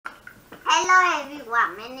Hello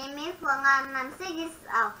everyone, my name is Phuong Ngan. I'm 6 years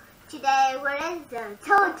old. Today we're in the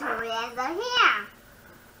tortoise and the hare.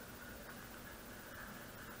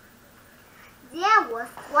 There was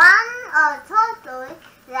one tortoise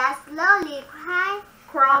that slowly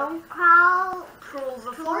crawled through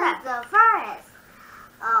the forest.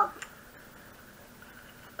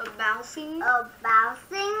 A bouncing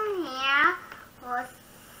hare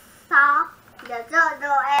saw the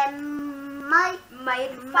turtle and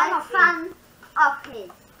made fun of him.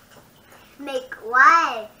 Make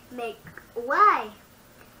way.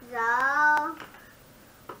 So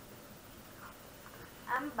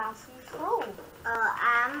I'm bouncing through.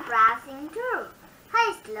 I'm bouncing through.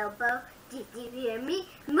 Hey, Slowpoke, did you hear me?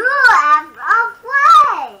 Move out of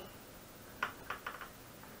way.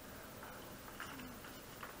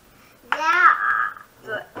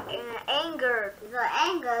 The angered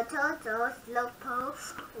turtle Slowpoke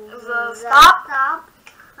stop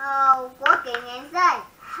walking and said,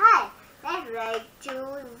 "Hey, let's race to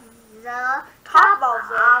the top of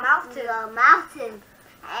the mountain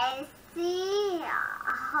and see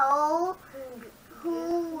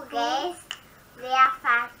who gets there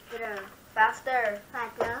faster.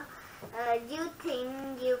 You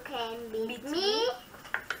think you can beat me?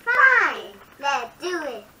 Fine, let's do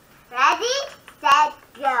it. Ready, set,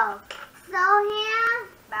 go." So here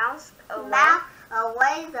bounced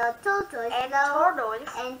away the tortoise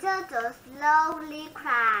and turtle slowly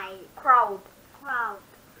crawled.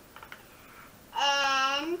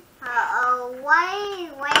 And away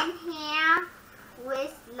went hare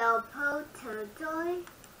with Slowpoke tortoise.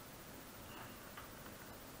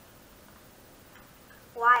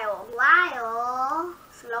 While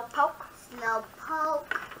Slowpoke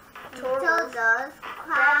turtles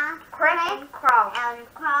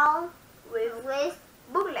crawl with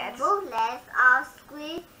bullets of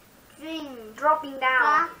squid dripping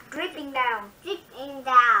down.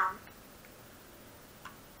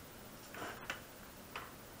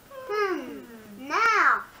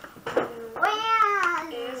 Now,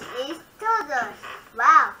 where is Tortoise?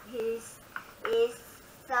 Wow, he's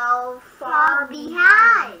so far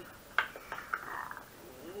behind.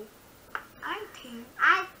 I think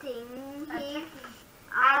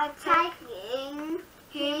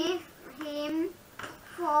him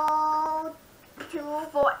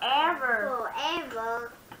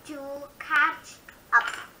forever to catch up.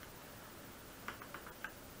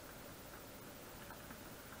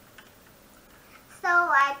 So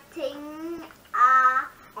I think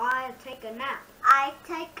I'll take a nap. I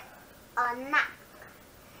take a nap.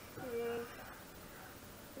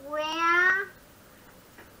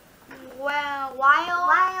 While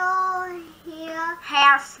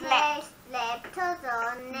Hare slept.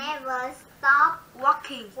 Turtle never stopped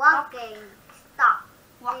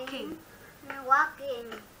Walking.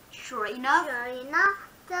 Sure enough,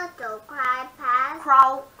 Turtle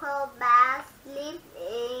crawl past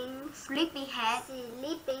sleeping head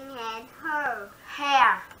her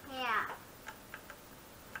hare.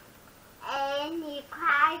 And he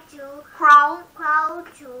tried to Crawl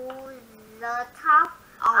to the top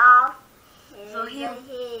of the the hill.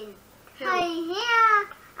 Hey, here,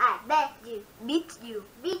 I bet you Beat you.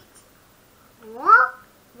 What?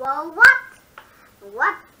 What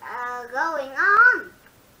going on?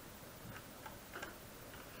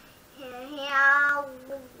 Here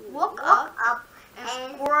Woke up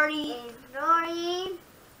and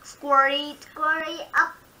squirted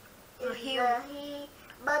up the hill.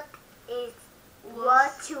 But it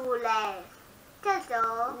was too late.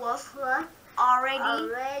 Turtle was already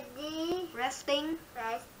resting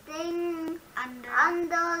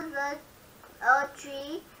under the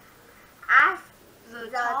tree at the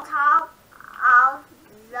top of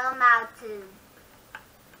the mountain.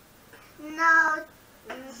 No,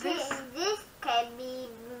 this can be.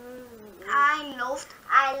 I lost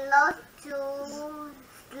to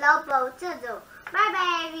Slowpoke Turtle. Bye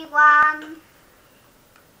bye everyone.